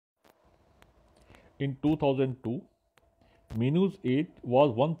in 2002, Meenu's age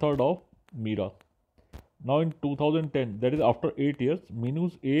was one third of Meera. Now in 2010, that is after 8 years,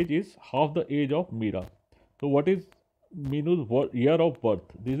 Meenu's age is half the age of Meera. So what is Meenu's year of birth?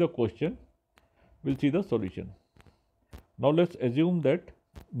 This is a question. We'll see the solution. Now let's assume that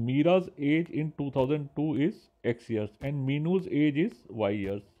Meera's age in 2002 is X years and Meenu's age is Y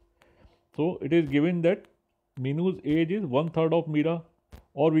years. So it is given that Meenu's age is one third of Meera,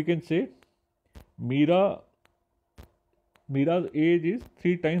 or we can say Meera's age is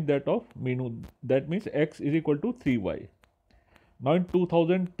 3 times that of Meenu. That means X is equal to 3Y. Now in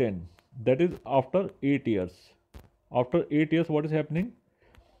 2010, that is after 8 years. After 8 years, what is happening?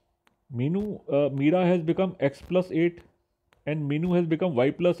 Meera has become X plus 8 and Meenu has become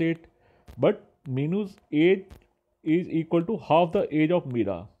Y plus 8. But Meenu's age is equal to half the age of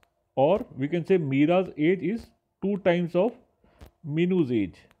Meera. Or we can say Meera's age is 2 times of Meenu's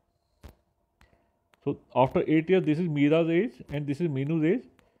age. So after 8 years, this is Meera's age and this is Meenu's age.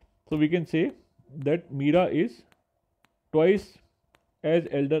 So we can say that Meera is twice as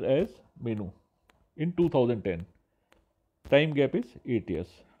elder as Meenu in 2010. Time gap is 8 years.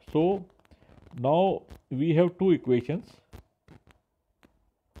 So now we have two equations.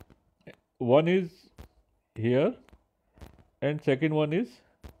 One is here and second one is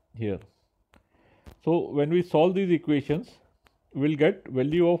here. So when we solve these equations, we'll get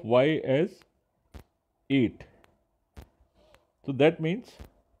value of y as 8. So that means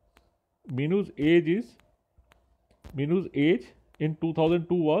Meenu's age in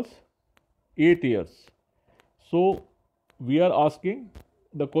 2002 was 8 years. So we are asking,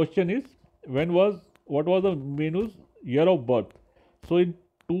 the question is, what was the Meenu's year of birth? So in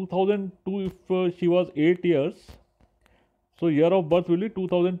 2002, if she was 8 years, so year of birth will be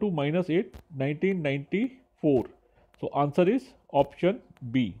 2002 minus 8, 1994. So answer is option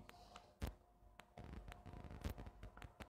B.